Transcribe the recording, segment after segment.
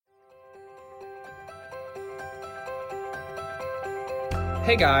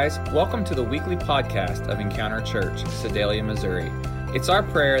Hey guys, welcome to the weekly podcast of Encounter Church, Sedalia, Missouri. It's our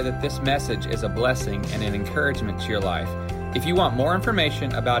prayer that this message is a blessing and an encouragement to your life. If you want more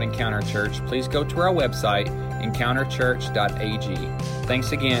information about Encounter Church, please go to our website, encounterchurch.ag.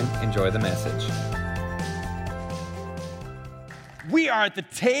 Thanks again. Enjoy the message. We are at the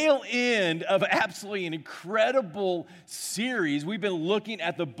tail end of absolutely an incredible series. We've been looking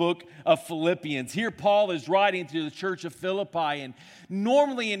at the book of Philippians. Here Paul is writing to the church of Philippi, and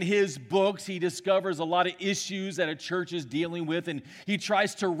normally in his books he discovers a lot of issues that a church is dealing with, and he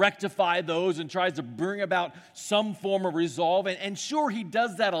tries to rectify those and tries to bring about some form of resolve. And sure, he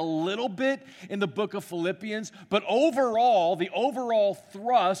does that a little bit in the book of Philippians, but overall, the overall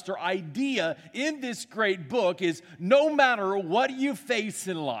thrust or idea in this great book is no matter what you face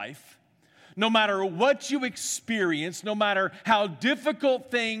in life, no matter what you experience, no matter how difficult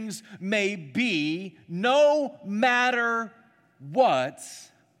things may be, no matter what,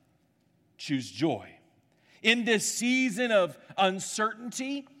 choose joy. In this season of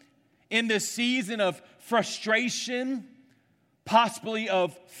uncertainty, in this season of frustration, possibly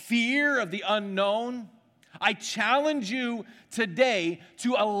of fear of the unknown, I challenge you today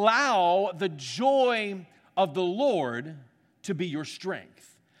to allow the joy of the Lord to be your strength.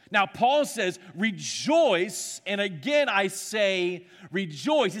 Now, Paul says, rejoice, and again I say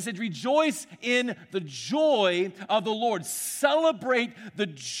rejoice. He said, rejoice in the joy of the Lord. Celebrate the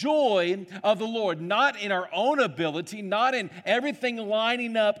joy of the Lord, not in our own ability, not in everything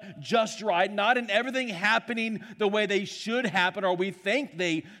lining up just right, not in everything happening the way they should happen or we think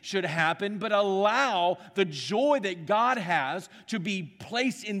they should happen, but allow the joy that God has to be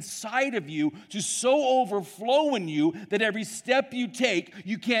placed inside of you, to so overflow in you that every step you take,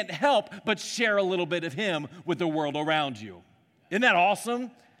 you can't help but share a little bit of Him with the world around you. Isn't that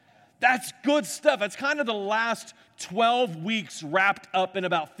awesome? That's good stuff. That's kind of the last 12 weeks wrapped up in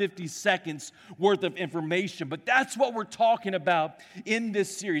about 50 seconds worth of information. But that's what we're talking about in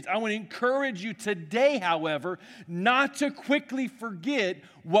this series. I want to encourage you today, however, not to quickly forget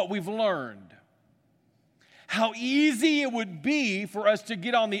what we've learned. How easy it would be for us to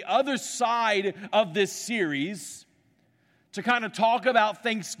get on the other side of this series, to kind of talk about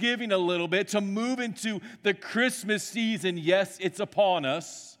Thanksgiving a little bit, to move into the Christmas season. Yes, it's upon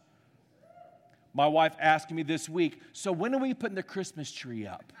us. My wife asked me this week, so when are we putting the Christmas tree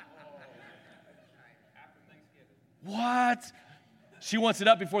up? After Thanksgiving. What? She wants it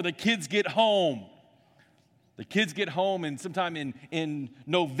up before the kids get home. The kids get home and sometime in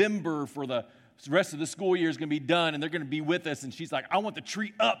November for the rest of the school year is going to be done, and they're going to be with us. And she's like, I want the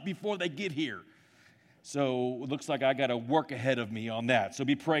tree up before they get here. So it looks like I got to work ahead of me on that. So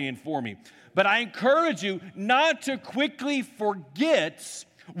be praying for me. But I encourage you not to quickly forget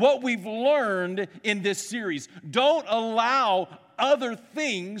what we've learned in this series. Don't allow other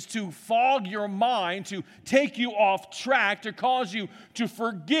things to fog your mind, to take you off track, to cause you to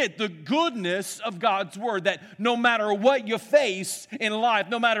forget the goodness of God's Word, that no matter what you face in life,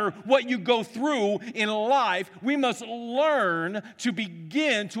 no matter what you go through in life, we must learn to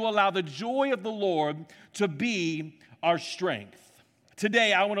begin to allow the joy of the Lord to be our strength.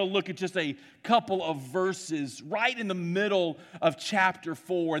 Today, I want to look at just a couple of verses right in the middle of chapter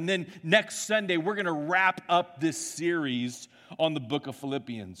 4, and then next Sunday, we're going to wrap up this series on the book of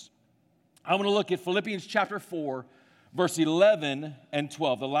Philippians. I want to look at Philippians chapter 4, verse 11 and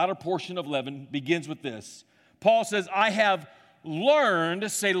 12. The latter portion of 11 begins with this. Paul says, I have learned,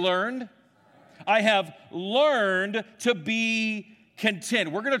 say learned. I have learned to be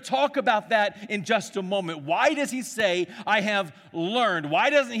content. We're going to talk about that in just a moment. Why does he say, I have learned? Why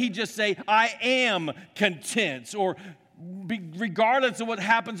doesn't he just say, I am content? Or regardless of what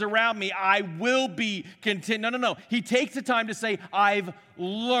happens around me, I will be content. No. He takes the time to say, I've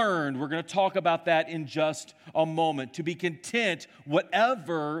learned. We're going to talk about that in just a moment. To be content,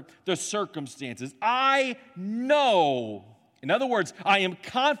 whatever the circumstances. I know. In other words, I am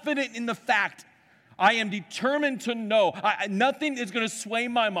confident in the fact. I am determined to know. Nothing is going to sway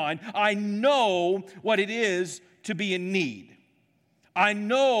my mind. I know what it is to be in need. I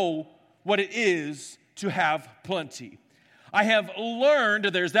know what it is to have plenty. I have learned,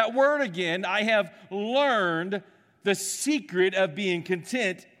 there's that word again, I have learned the secret of being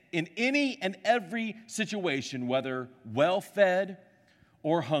content in any and every situation, whether well-fed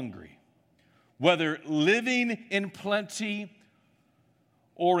or hungry, whether living in plenty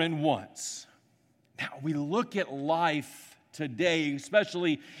or in wants. Now, we look at life today,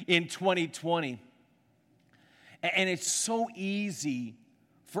 especially in 2020, and it's so easy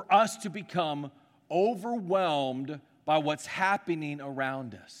for us to become overwhelmed by what's happening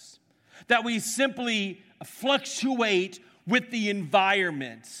around us. That we simply fluctuate with the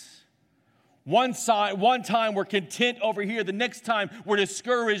environment. One time we're content over here. The next time we're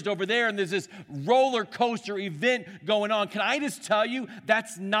discouraged over there. And there's this roller coaster event going on. Can I just tell you,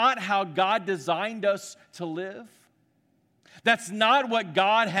 that's not how God designed us to live. That's not what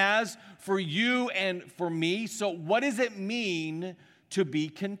God has for you and for me. So what does it mean to be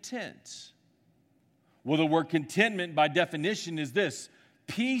content? Well, the word contentment by definition is this: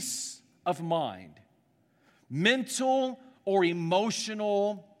 peace of mind, mental or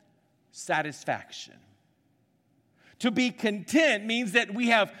emotional satisfaction. To be content means that we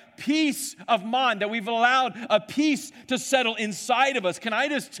have peace of mind, that we've allowed a peace to settle inside of us. Can I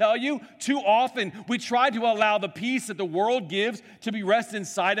just tell you, too often we try to allow the peace that the world gives to be rest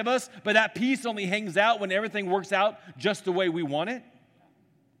inside of us, but that peace only hangs out when everything works out just the way we want it.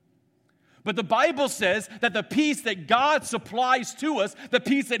 But the Bible says that the peace that God supplies to us, the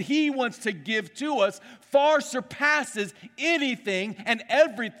peace that He wants to give to us, far surpasses anything and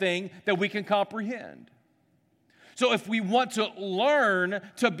everything that we can comprehend. So if we want to learn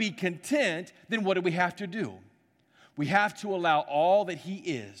to be content, then what do we have to do? We have to allow all that He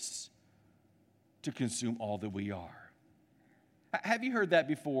is to consume all that we are. Have you heard that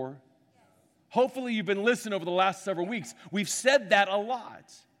before? Hopefully you've been listening over the last several weeks. We've said that a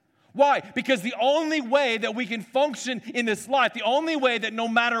lot. Why? Because the only way that we can function in this life, the only way that no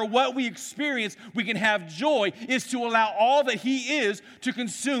matter what we experience, we can have joy, is to allow all that He is to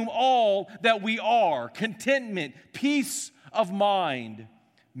consume all that we are. Contentment, peace of mind,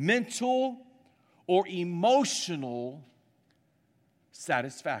 mental or emotional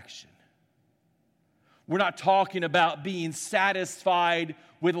satisfaction. We're not talking about being satisfied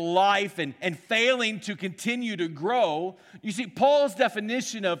with life and failing to continue to grow. You see, Paul's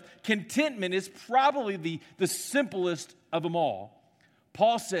definition of contentment is probably the simplest of them all.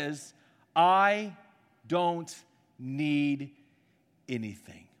 Paul says, I don't need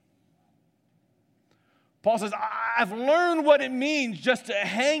anything. Paul says, I've learned what it means just to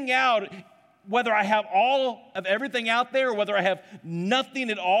hang out, whether I have all of everything out there or whether I have nothing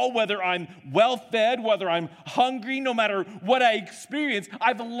at all, whether I'm well-fed, whether I'm hungry, no matter what I experience,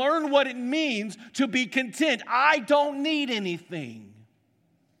 I've learned what it means to be content. I don't need anything.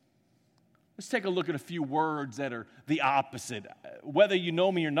 Let's take a look at a few words that are the opposite. Whether you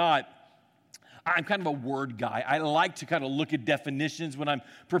know me or not, I'm kind of a word guy. I like to kind of look at definitions. When I'm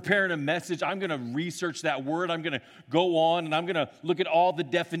preparing a message, I'm going to research that word. I'm going to go on and I'm going to look at all the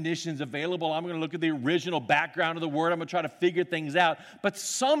definitions available. I'm going to look at the original background of the word. I'm going to try to figure things out. But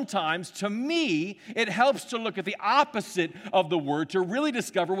sometimes, to me, it helps to look at the opposite of the word to really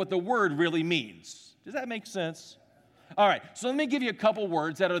discover what the word really means. Does that make sense? All right, so let me give you a couple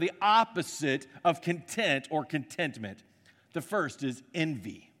words that are the opposite of content or contentment. The first is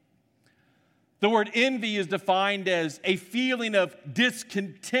envy. The word envy is defined as a feeling of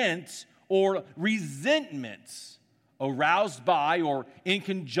discontent or resentment aroused by or in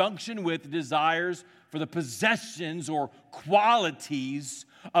conjunction with desires for the possessions or qualities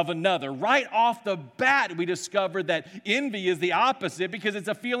of another. Right off the bat, we discovered that envy is the opposite because it's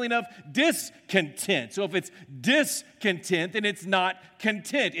a feeling of discontent. So if it's discontent, then it's not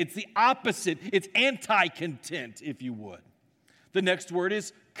content. It's the opposite. It's anti-content, if you would. The next word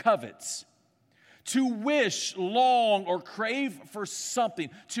is covets. To wish, long, or crave for something,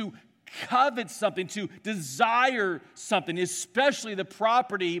 to covet something, to desire something, especially the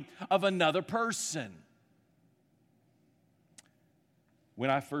property of another person. When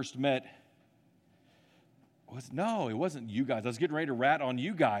I first met, it wasn't you guys. I was getting ready to rat on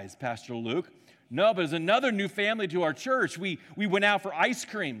you guys, Pastor Luke. No, but there's another new family to our church. We went out for ice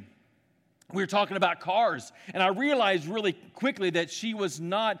cream. We were talking about cars, and I realized really quickly that she was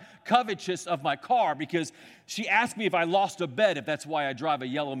not covetous of my car because she asked me if I lost a bet, if that's why I drive a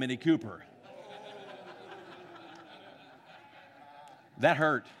yellow Mini Cooper. That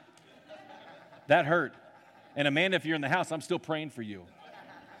hurt. That hurt. And Amanda, if you're in the house, I'm still praying for you.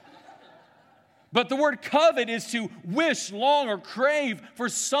 But the word covet is to wish, long, or crave for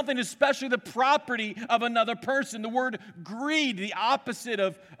something, especially the property of another person. The word greed, the opposite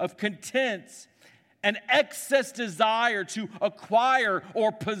of content, an excess desire to acquire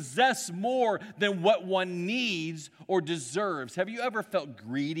or possess more than what one needs or deserves. Have you ever felt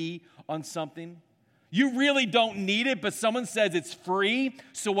greedy on something? You really don't need it, but someone says it's free,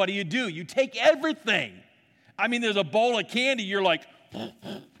 so what do? You take everything. I mean, there's a bowl of candy, you're like...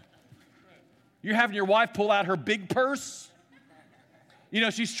 You're having your wife pull out her big purse. You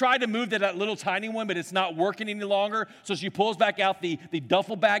know, she's tried to move to that little tiny one, but it's not working any longer. So she pulls back out the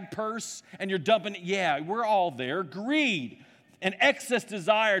duffel bag purse, and you're dumping it. Yeah, we're all there. Greed. An excess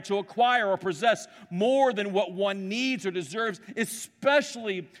desire to acquire or possess more than what one needs or deserves,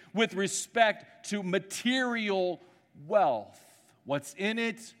 especially with respect to material wealth. What's in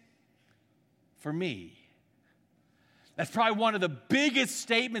it for me? That's probably one of the biggest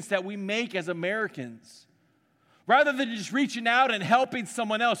statements that we make as Americans. Rather than just reaching out and helping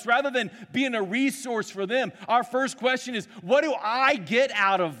someone else, rather than being a resource for them, our first question is, what do I get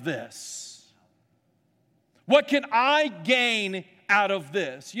out of this? What can I gain out of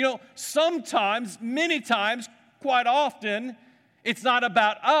this? You know, sometimes, many times, quite often, it's not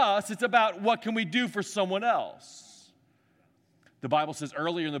about us, it's about what can we do for someone else. The Bible says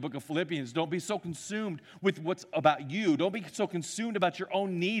earlier in the book of Philippians, don't be so consumed with what's about you. Don't be so consumed about your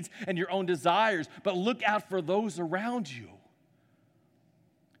own needs and your own desires, but look out for those around you.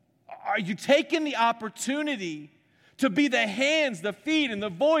 Are you taking the opportunity to be the hands, the feet, and the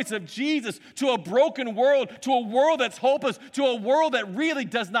voice of Jesus to a broken world, to a world that's hopeless, to a world that really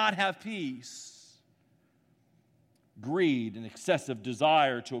does not have peace? Greed and excessive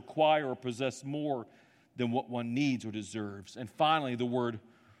desire to acquire or possess more than what one needs or deserves. And finally, the word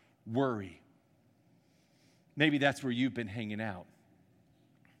worry. Maybe that's where you've been hanging out.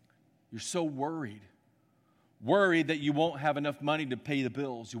 You're so worried. Worried that you won't have enough money to pay the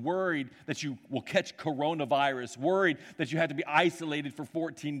bills. You're worried that you will catch coronavirus. Worried that you have to be isolated for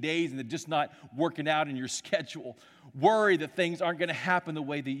 14 days and it's just not working out in your schedule. Worried that things aren't going to happen the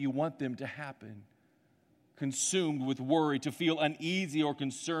way that you want them to happen. Consumed with worry, to feel uneasy or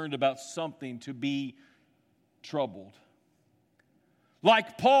concerned about something, to be troubled.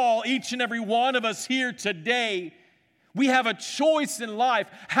 Like Paul, each and every one of us here today, we have a choice in life.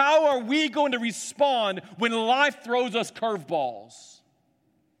 How are we going to respond when life throws us curveballs?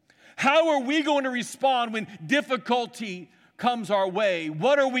 How are we going to respond when difficulty comes our way?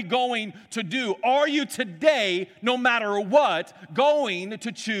 What are we going to do? Are you today, no matter what, going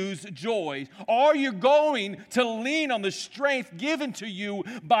to choose joy? Are you going to lean on the strength given to you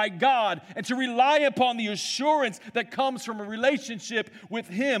by God and to rely upon the assurance that comes from a relationship with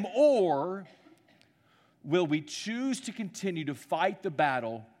Him? Or will we choose to continue to fight the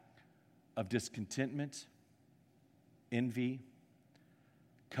battle of discontentment, envy,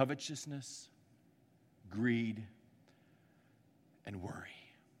 covetousness, greed, and worry?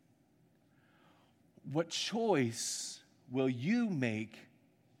 What choice will you make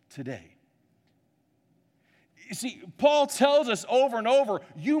today? You see, Paul tells us over and over,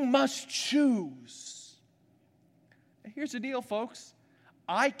 you must choose. And here's the deal, folks.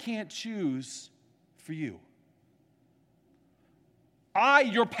 I can't choose for you. I,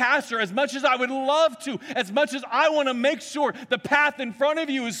 your pastor, as much as I would love to, as much as I want to make sure the path in front of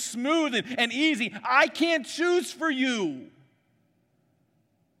you is smooth and easy, I can't choose for you.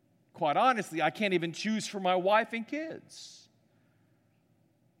 Quite honestly, I can't even choose for my wife and kids.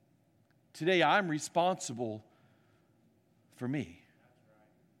 Today, I'm responsible for me.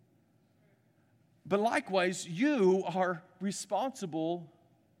 But likewise, you are responsible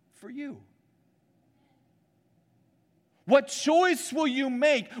for you. What choice will you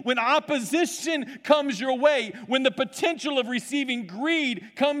make when opposition comes your way, when the potential of receiving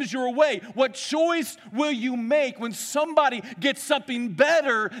greed comes your way? What choice will you make when somebody gets something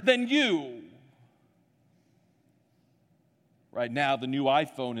better than you? Right now, the new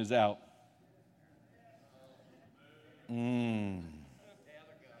iPhone is out.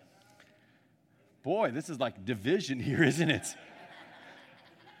 Boy, this is like division here, isn't it?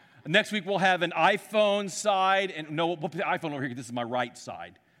 Next week, we'll have an iPhone side. And no, we'll put the iPhone over here because this is my right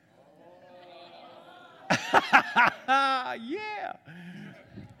side. Yeah.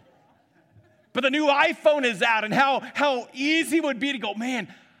 But the new iPhone is out, and how easy it would be to go,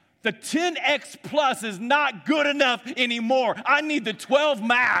 man, the 10X Plus is not good enough anymore. I need the 12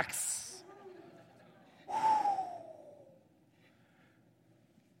 Max.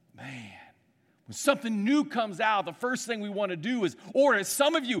 Man. When something new comes out, the first thing we want to do is order.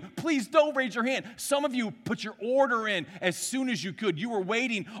 Some of you, please don't raise your hand. Some of you put your order in as soon as you could. You were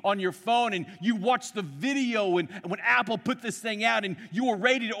waiting on your phone and you watched the video and when Apple put this thing out and you were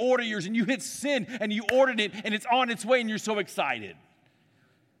ready to order yours and you hit send and you ordered it and it's on its way and you're so excited.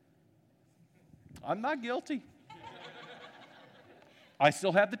 I'm not guilty. I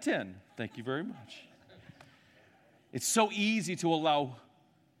still have the 10. Thank you very much. It's so easy to allow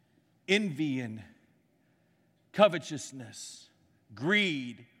envy and covetousness,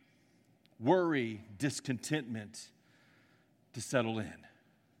 greed, worry, discontentment to settle in.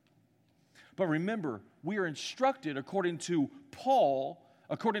 But remember, we are instructed according to Paul,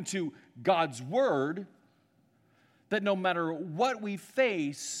 according to God's word, that no matter what we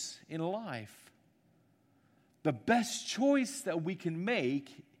face in life, the best choice that we can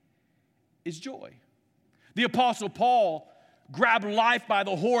make is joy. The Apostle Paul grabbed life by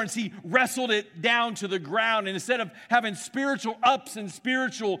the horns. He wrestled it down to the ground. And instead of having spiritual ups and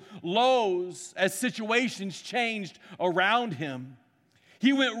spiritual lows as situations changed around him,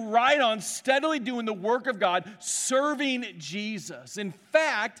 he went right on steadily doing the work of God, serving Jesus. In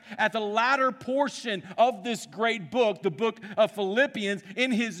fact, at the latter portion of this great book, the book of Philippians,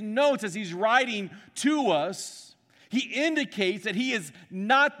 in his notes as he's writing to us, he indicates that he is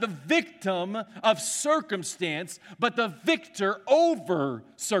not the victim of circumstance, but the victor over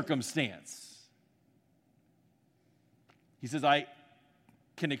circumstance. He says, I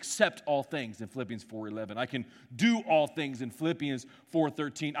can accept all things in Philippians 4:11. I can do all things in Philippians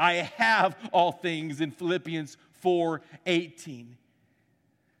 4:13. I have all things in Philippians 4:18.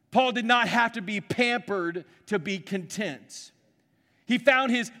 Paul did not have to be pampered to be content. He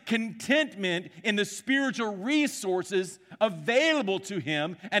found his contentment in the spiritual resources available to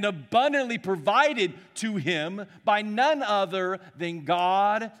him and abundantly provided to him by none other than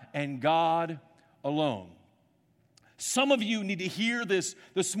God and God alone. Some of you need to hear this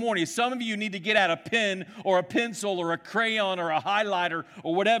morning. Some of you need to get out a pen or a pencil or a crayon or a highlighter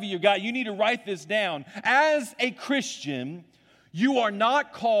or whatever you got. You need to write this down. As a Christian, you are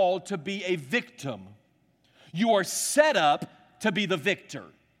not called to be a victim. You are set up to be the victor.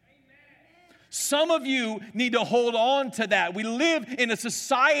 Some of you need to hold on to that. We live in a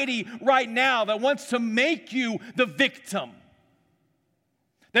society right now that wants to make you the victim.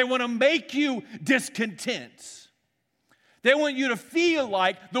 They want to make you discontent. They want you to feel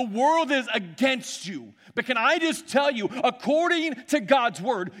like the world is against you. But can I just tell you, according to God's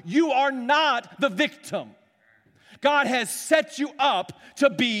word, you are not the victim. God has set you up to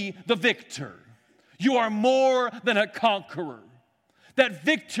be the victor. You are more than a conqueror. That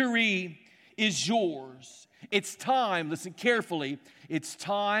victory is yours. It's time, listen carefully, it's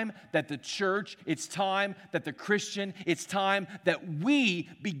time that the church, it's time that the Christian, it's time that we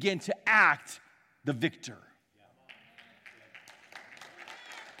begin to act the victor.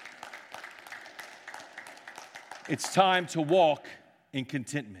 It's time to walk in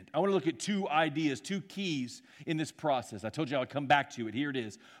contentment. I want to look at two ideas, two keys in this process. I told you I would come back to it. Here it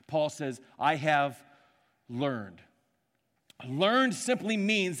is. Paul says, I have learned. Learned simply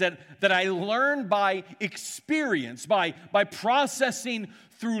means that I learn by experience, by processing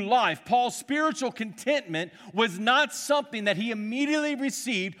through life. Paul's spiritual contentment was not something that he immediately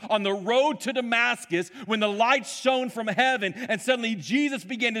received on the road to Damascus when the light shone from heaven and suddenly Jesus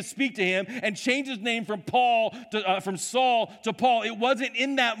began to speak to him and change his name from Saul to Paul. It wasn't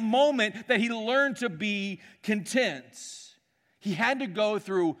in that moment that he learned to be content. He had to go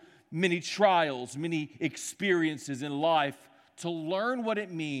through many trials, many experiences in life to learn what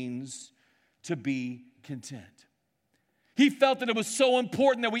it means to be content. He felt that it was so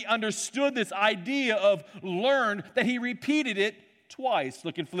important that we understood this idea of learn that he repeated it twice.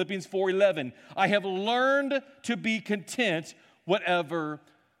 Look in Philippians 4:11. I have learned to be content whatever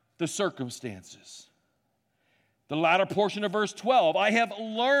the circumstances. The latter portion of verse 12. I have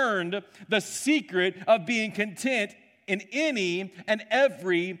learned the secret of being content in any and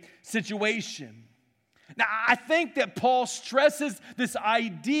every situation. Now, I think that Paul stresses this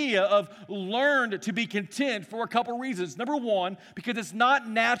idea of learned to be content for a couple reasons. Number one, because it's not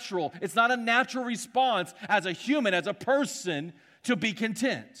natural. It's not a natural response as a human, as a person, to be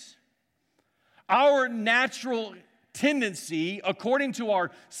content. Our natural tendency, according to our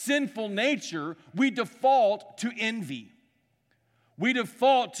sinful nature, we default to envy. We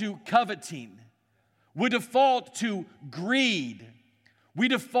default to coveting. We default to greed. We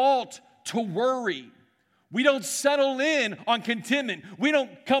default to worry. We don't settle in on contentment. We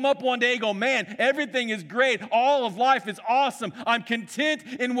don't come up one day and go, man, everything is great. All of life is awesome. I'm content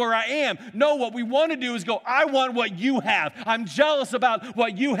in where I am. No, what we want to do is go, I want what you have. I'm jealous about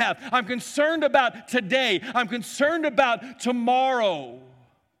what you have. I'm concerned about today. I'm concerned about tomorrow.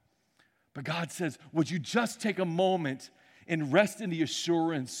 But God says, would you just take a moment and rest in the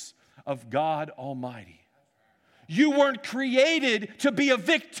assurance of God Almighty? You weren't created to be a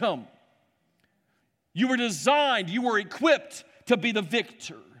victim. You were designed, you were equipped to be the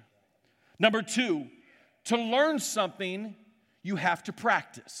victor. Number two, to learn something, you have to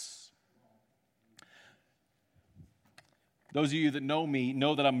practice. Those of you that know me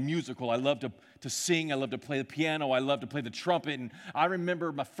know that I'm musical. I love to sing. I love to play the piano. I love to play the trumpet. And I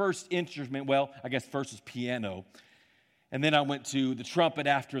remember my first instrument, well, I guess first was piano. And then I went to the trumpet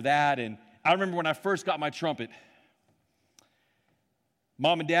after that. And I remember when I first got my trumpet,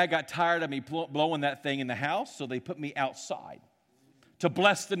 Mom and Dad got tired of me blowing that thing in the house, so they put me outside to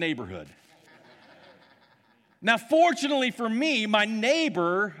bless the neighborhood. Now, fortunately for me, my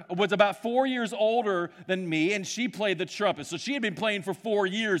neighbor was about 4 years older than me, and she played the trumpet. So she had been playing for 4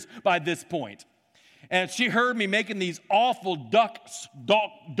 years by this point. And she heard me making these awful duck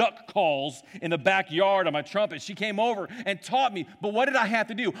calls in the backyard on my trumpet. She came over and taught me. But what did I have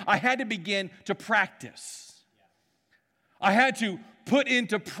to do? I had to begin to practice. I had to put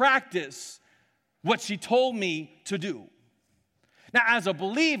into practice what she told me to do. Now, as a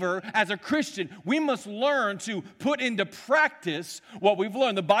believer, as a Christian, we must learn to put into practice what we've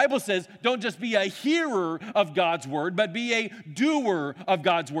learned. The Bible says, don't just be a hearer of God's word, but be a doer of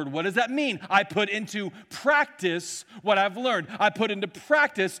God's word. What does that mean? I put into practice what I've learned. I put into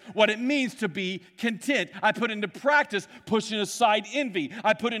practice what it means to be content. I put into practice pushing aside envy.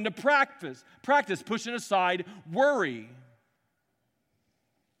 I put into practice pushing aside worry.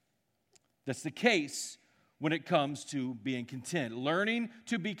 That's the case when it comes to being content. Learning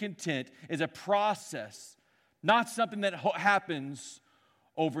to be content is a process, not something that happens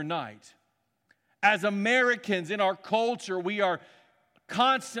overnight. As Americans in our culture, we are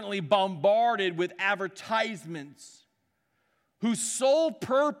constantly bombarded with advertisements whose sole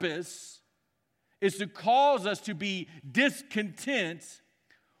purpose is to cause us to be discontent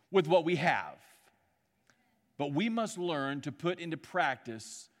with what we have. But we must learn to put into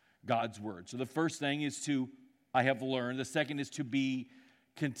practice God's word. So the first thing is I have learned. The second is to be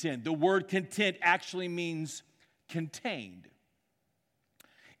content. The word content actually means contained.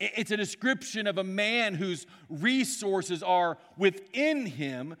 It's a description of a man whose resources are within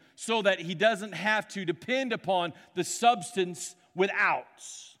him so that he doesn't have to depend upon the substance without.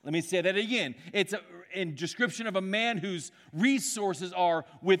 Let me say that again. It's a description of a man whose resources are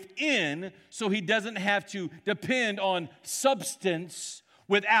within so he doesn't have to depend on substance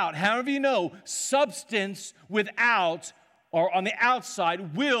without. However, you know, substance without or on the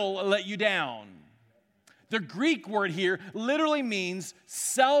outside will let you down. The Greek word here literally means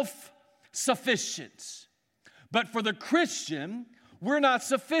self-sufficient. But for the Christian, we're not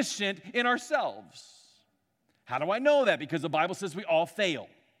sufficient in ourselves. How do I know that? Because the Bible says we all fail.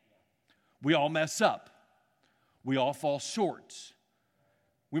 We all mess up. We all fall short.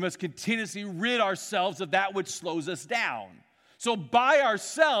 We must continuously rid ourselves of that which slows us down. So by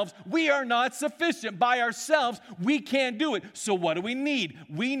ourselves, we are not sufficient. By ourselves, we can't do it. So what do we need?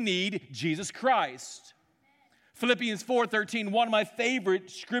 We need Jesus Christ. Philippians 4:13, one of my favorite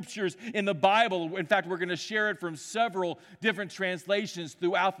scriptures in the Bible. In fact, we're going to share it from several different translations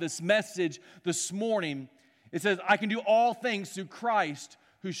throughout this message this morning. It says, I can do all things through Christ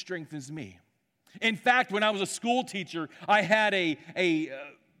who strengthens me. In fact, when I was a school teacher, I had a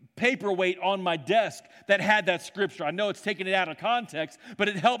paperweight on my desk that had that scripture. I know it's taking it out of context, but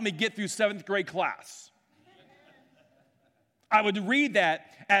it helped me get through 7th grade class. I would read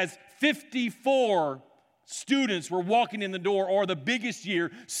that as 54 students were walking in the door, or the biggest year,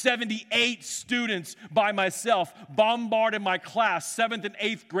 78 students by myself bombarded my class, 7th and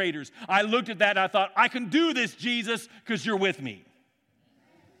 8th graders. I looked at that and I thought, I can do this, Jesus, because you're with me.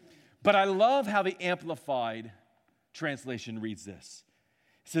 But I love how the Amplified translation reads this.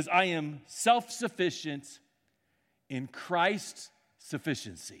 It says, I am self-sufficient in Christ's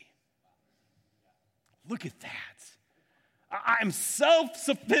sufficiency. Look at that. I am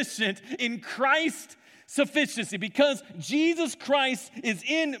self-sufficient in Christ's sufficiency because Jesus Christ is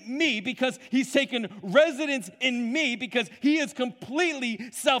in me, because he's taken residence in me, because he is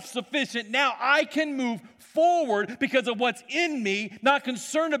completely self-sufficient. Now I can move forward because of what's in me, not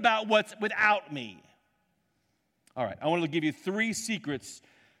concerned about what's without me. All right, I want to give you 3 secrets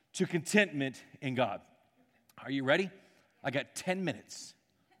to contentment in God. Are you ready? I got 10 minutes.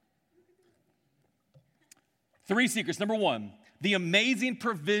 3 secrets. Number 1, the amazing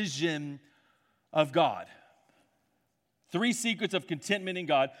provision of God. 3 secrets of contentment in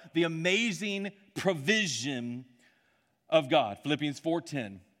God. The amazing provision of God. Philippians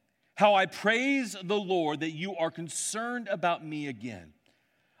 4:10. How I praise the Lord that you are concerned about me again.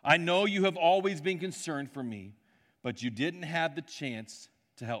 I know you have always been concerned for me, but you didn't have the chance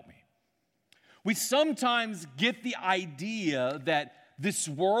to help me. We sometimes get the idea that this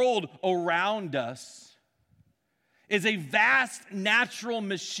world around us is a vast natural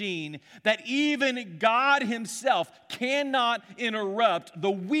machine that even God himself cannot interrupt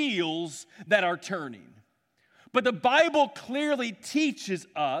the wheels that are turning. But the Bible clearly teaches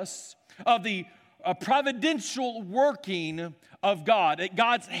us of the providential working of God, that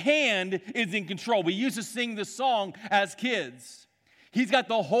God's hand is in control. We used to sing the song as kids. He's got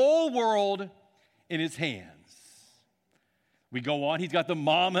the whole world in his hands. We go on, he's got the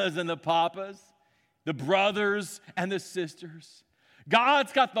mamas and the papas, the brothers and the sisters.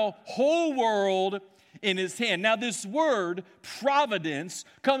 God's got the whole world in his hand. Now, this word, providence,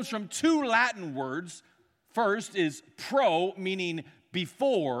 comes from two Latin words. First is pro, meaning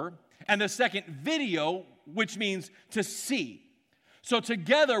before, and the second, video, which means to see. So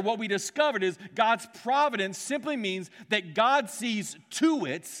together, what we discovered is God's providence simply means that God sees to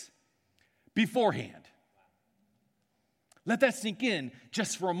it beforehand. Let that sink in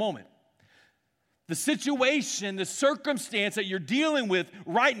just for a moment. The situation, the circumstance that you're dealing with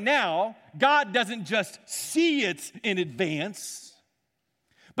right now, God doesn't just see it in advance,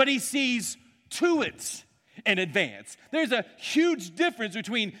 but he sees to it in advance. There's a huge difference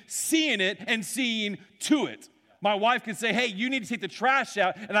between seeing it and seeing to it. My wife can say, hey, you need to take the trash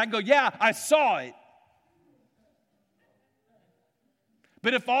out, and I can go, yeah, I saw it.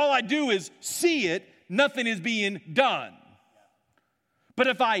 But if all I do is see it, nothing is being done. But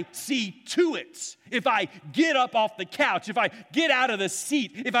if I see to it, if I get up off the couch, if I get out of the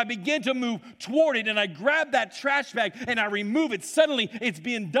seat, if I begin to move toward it and I grab that trash bag and I remove it, suddenly it's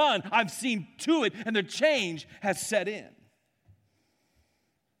being done. I've seen to it and the change has set in.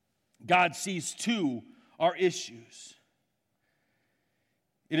 God sees to our issues.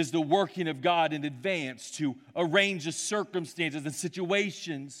 It is the working of God in advance to arrange the circumstances and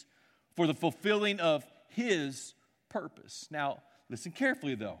situations for the fulfilling of his purpose. Now, listen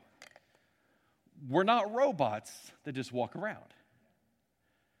carefully, though. We're not robots that just walk around.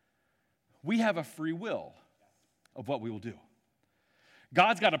 We have a free will of what we will do.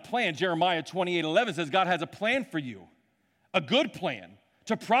 God's got a plan. Jeremiah 28:11 says God has a plan for you, a good plan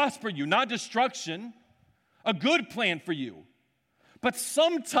to prosper you, not destruction, a good plan for you. But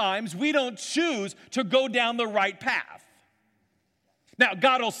sometimes we don't choose to go down the right path. Now,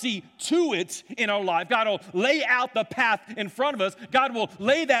 God will see to it in our life. God will lay out the path in front of us. God will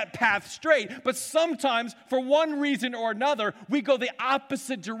lay that path straight. But sometimes, for one reason or another, we go the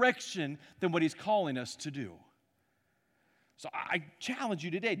opposite direction than what he's calling us to do. So I challenge you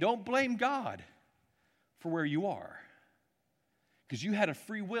today, don't blame God for where you are, because you had a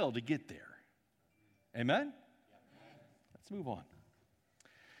free will to get there. Amen? Let's move on.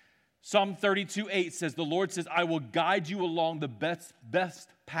 Psalm 32:8 says, the Lord says, I will guide you along the best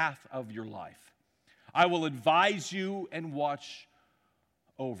path of your life. I will advise you and watch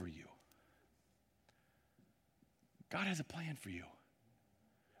over you. God has a plan for you.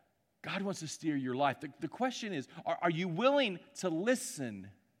 God wants to steer your life. The question is, are you willing to listen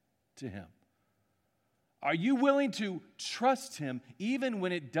to him? Are you willing to trust him even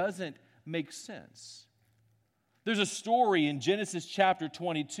when it doesn't make sense? There's a story in Genesis chapter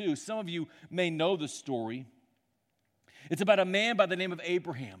 22. Some of you may know the story. It's about a man by the name of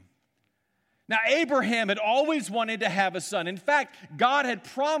Abraham. Now, Abraham had always wanted to have a son. In fact, God had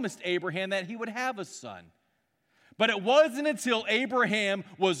promised Abraham that he would have a son. But it wasn't until Abraham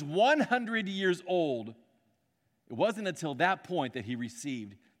was 100 years old, it wasn't until that point that he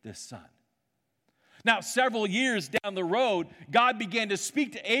received this son. Now, several years down the road, God began to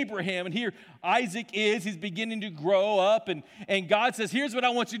speak to Abraham, and here Isaac is. He's beginning to grow up, and God says, here's what I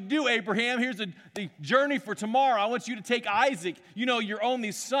want you to do, Abraham. Here's the journey for tomorrow. I want you to take Isaac, your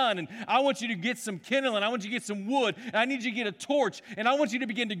only son, and I want you to get some kindling. I want you to get some wood, and I need you to get a torch, and I want you to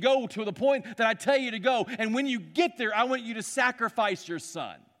begin to go to the point that I tell you to go. And when you get there, I want you to sacrifice your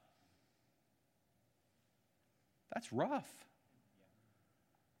son. That's rough.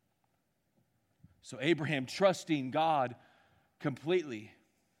 So Abraham, trusting God completely,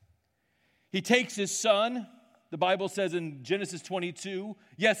 he takes his son, the Bible says in Genesis 22,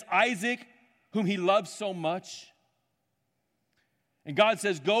 yes, Isaac, whom he loves so much. And God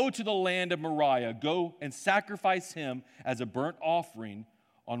says, go to the land of Moriah, go and sacrifice him as a burnt offering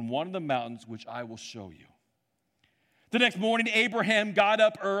on one of the mountains which I will show you. The next morning, Abraham got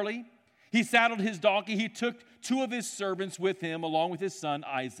up early. He saddled his donkey. He took two of his servants with him, along with his son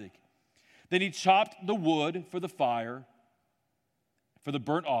Isaac. Then he chopped the wood for the fire, for the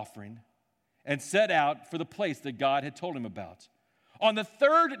burnt offering, and set out for the place that God had told him about. On the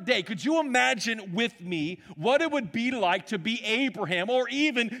third day, could you imagine with me what it would be like to be Abraham or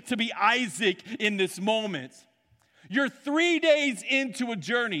even to be Isaac in this moment? You're 3 days into a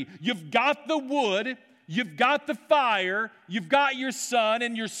journey. You've got the wood, you've got the fire, you've got your son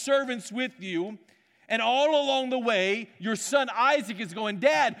and your servants with you. And all along the way, your son Isaac is going,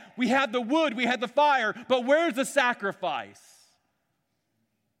 Dad, we had the wood, we had the fire, but where's the sacrifice?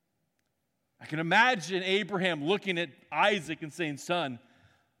 I can imagine Abraham looking at Isaac and saying, son,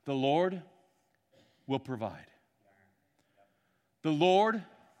 the Lord will provide. The Lord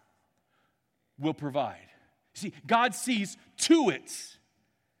will provide. See, God sees to it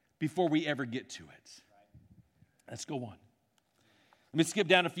before we ever get to it. Let's go on. Let me skip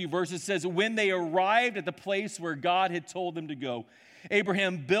down a few verses. It says, when they arrived at the place where God had told them to go,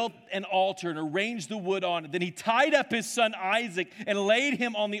 Abraham built an altar and arranged the wood on it. Then he tied up his son Isaac and laid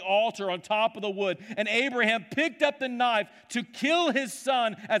him on the altar on top of the wood. And Abraham picked up the knife to kill his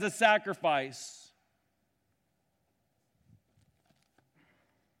son as a sacrifice.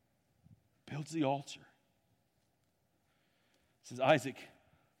 Builds the altar. Says, Isaac,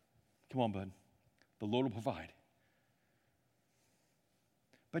 come on, bud. The Lord will provide.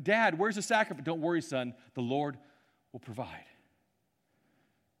 But Dad, where's the sacrifice? Don't worry, son. The Lord will provide.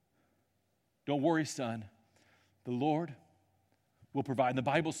 Don't worry, son. The Lord will provide. And the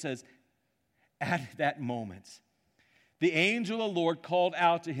Bible says, at that moment, the angel of the Lord called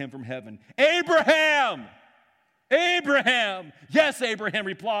out to him from heaven, Abraham! Abraham! Yes, Abraham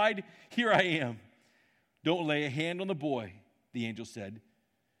replied, here I am. Don't lay a hand on the boy, the angel said.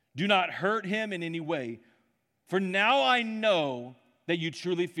 Do not hurt him in any way, for now I know that you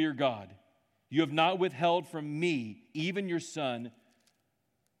truly fear God. You have not withheld from me even your son,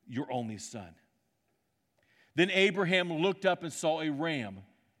 your only son. Then Abraham looked up and saw a ram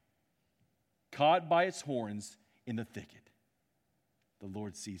caught by its horns in the thicket. The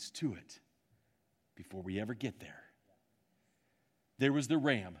Lord sees to it before we ever get there. There was the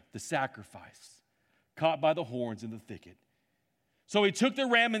ram, the sacrifice, caught by the horns in the thicket. So he took the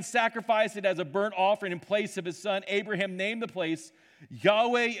ram and sacrificed it as a burnt offering in place of his son. Abraham named the place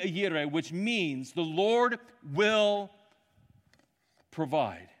Yahweh Yireh, which means the Lord will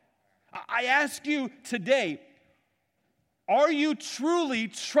provide. I ask you today, are you truly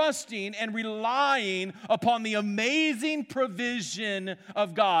trusting and relying upon the amazing provision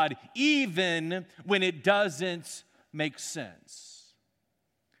of God, even when it doesn't make sense?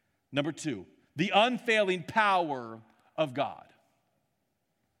 Number 2, the unfailing power of God.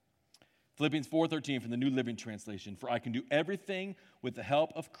 Philippians 4:13 from the New Living Translation. For I can do everything with the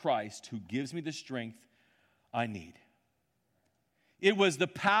help of Christ who gives me the strength I need. It was the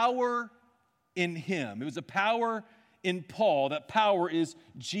power in him. It was the power in Paul. That power is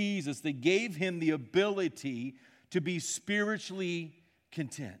Jesus that gave him the ability to be spiritually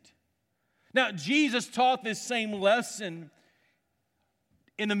content. Now, Jesus taught this same lesson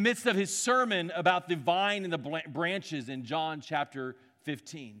in the midst of his sermon about the vine and the branches in John chapter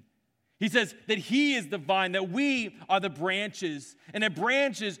 15. He says that he is the vine, that we are the branches, and a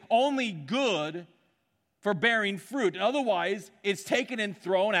branch is only good for bearing fruit. Otherwise, it's taken and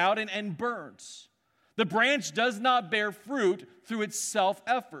thrown out and burnt. The branch does not bear fruit through its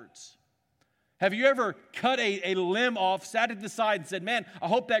self-efforts. Have you ever cut a limb off, sat at the side, and said, man, I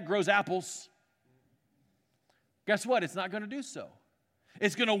hope that grows apples? Guess what? It's not going to do so.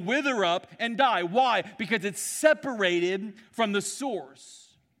 It's going to wither up and die. Why? Because it's separated from the source.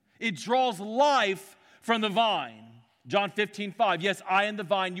 It draws life from the vine. John 15:5. Yes, I am the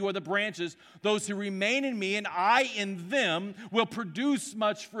vine, you are the branches. Those who remain in me and I in them will produce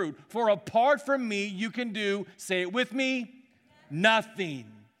much fruit. For apart from me, you can do, say it with me,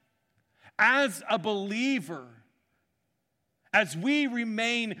 nothing. As a believer, as we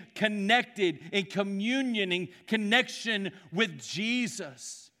remain connected in communion, in connection with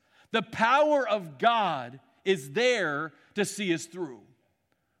Jesus, the power of God is there to see us through.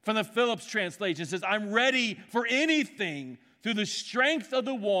 From the Phillips translation, it says, I'm ready for anything through the strength of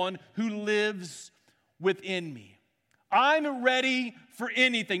the one who lives within me. I'm ready for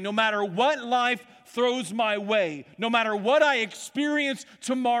anything, no matter what life throws my way, no matter what I experience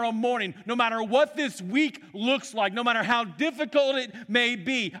tomorrow morning, no matter what this week looks like, no matter how difficult it may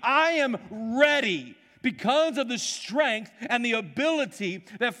be. I am ready because of the strength and the ability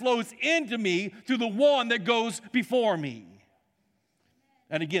that flows into me through the one that goes before me.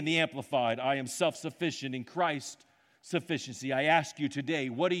 And again, the Amplified, I am self-sufficient in Christ's sufficiency. I ask you today,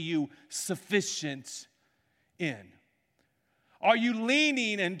 what are you sufficient in? Are you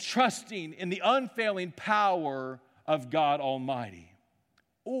leaning and trusting in the unfailing power of God Almighty?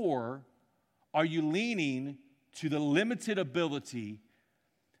 Or are you leaning to the limited ability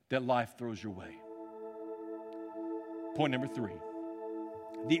that life throws your way? Point number 3,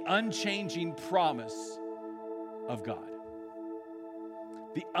 the unchanging promise of God.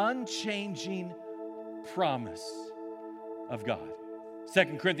 The unchanging promise of God.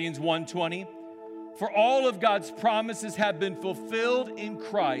 2 Corinthians 1:20. For all of God's promises have been fulfilled in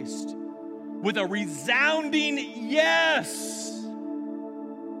Christ with a resounding yes.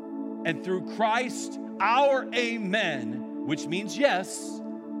 And through Christ, our amen, which means yes,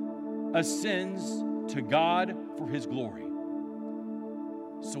 ascends to God for his glory.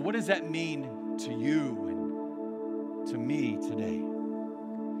 So what does that mean to you and to me today?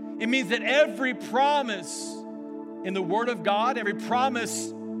 It means that every promise in the Word of God, every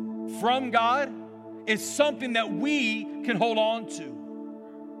promise from God is something that we can hold on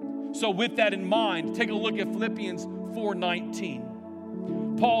to. So with that in mind, take a look at Philippians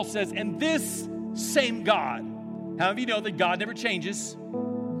 4:19. Paul says, and this same God, how many of you know that God never changes?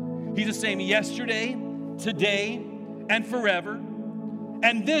 He's the same yesterday, today, and forever.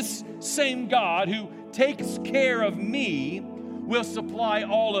 And this same God who takes care of me will supply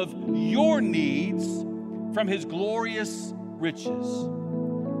all of your needs from his glorious riches,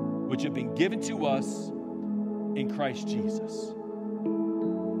 which have been given to us in Christ Jesus.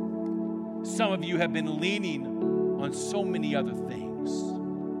 Some of you have been leaning on so many other things.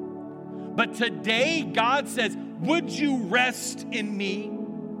 But today, God says, would you rest in me?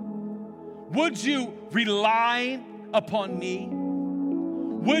 Would you rely upon me?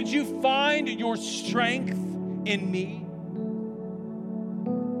 Would you find your strength in me?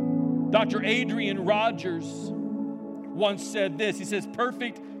 Dr. Adrian Rogers once said this. He says,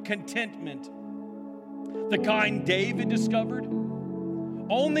 perfect contentment, the kind David discovered,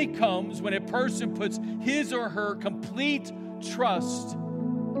 only comes when a person puts his or her complete trust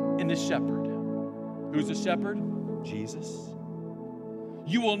in the shepherd. Who's the shepherd? Jesus.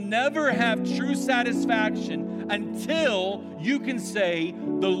 You will never have true satisfaction until you can say,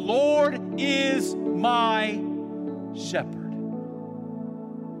 the Lord is my shepherd.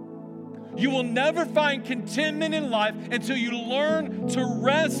 You will never find contentment in life until you learn to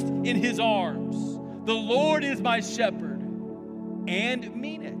rest in his arms. The Lord is my shepherd, and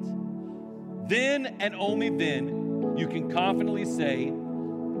mean it. Then and only then you can confidently say,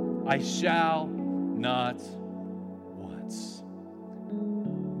 I shall not want.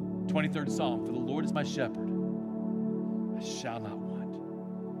 23rd Psalm, for the Lord is my shepherd, I shall not want.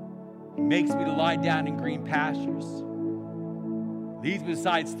 He makes me to lie down in green pastures. Leads me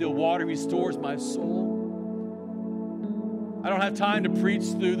beside still water, restores my soul. I don't have time to preach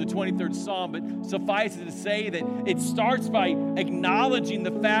through the 23rd Psalm, but suffice it to say that it starts by acknowledging the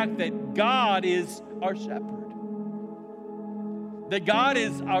fact that God is our shepherd, that God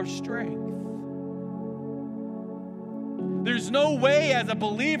is our strength. There's no way as a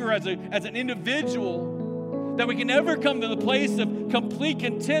believer, as an individual, that we can ever come to the place of complete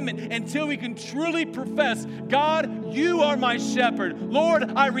contentment until we can truly profess, God, you are my shepherd.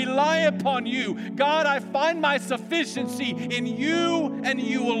 Lord, I rely upon you. God, I find my sufficiency in you and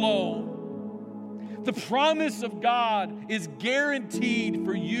you alone. The promise of God is guaranteed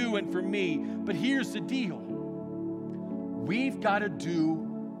for you and for me. But here's the deal. We've got to do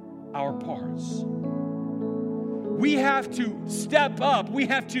our parts. We have to step up. We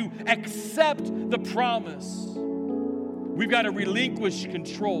have to accept the promise. We've got to relinquish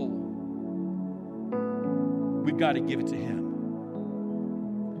control. We've got to give it to him.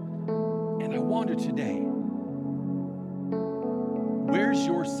 And I wonder today, where's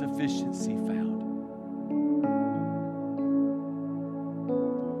your sufficiency found?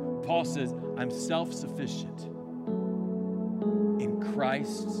 Paul says, I'm self-sufficient in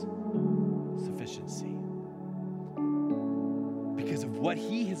Christ's sufficiency. Because of what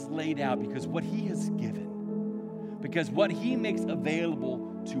he has laid out, because what he has given, because what he makes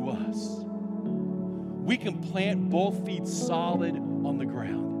available to us, we can plant both feet solid on the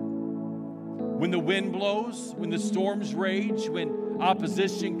ground. When the wind blows, when the storms rage, when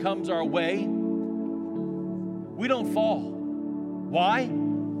opposition comes our way, we don't fall. Why?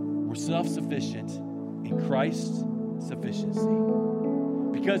 We're self-sufficient in Christ's sufficiency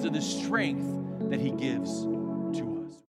because of the strength that he gives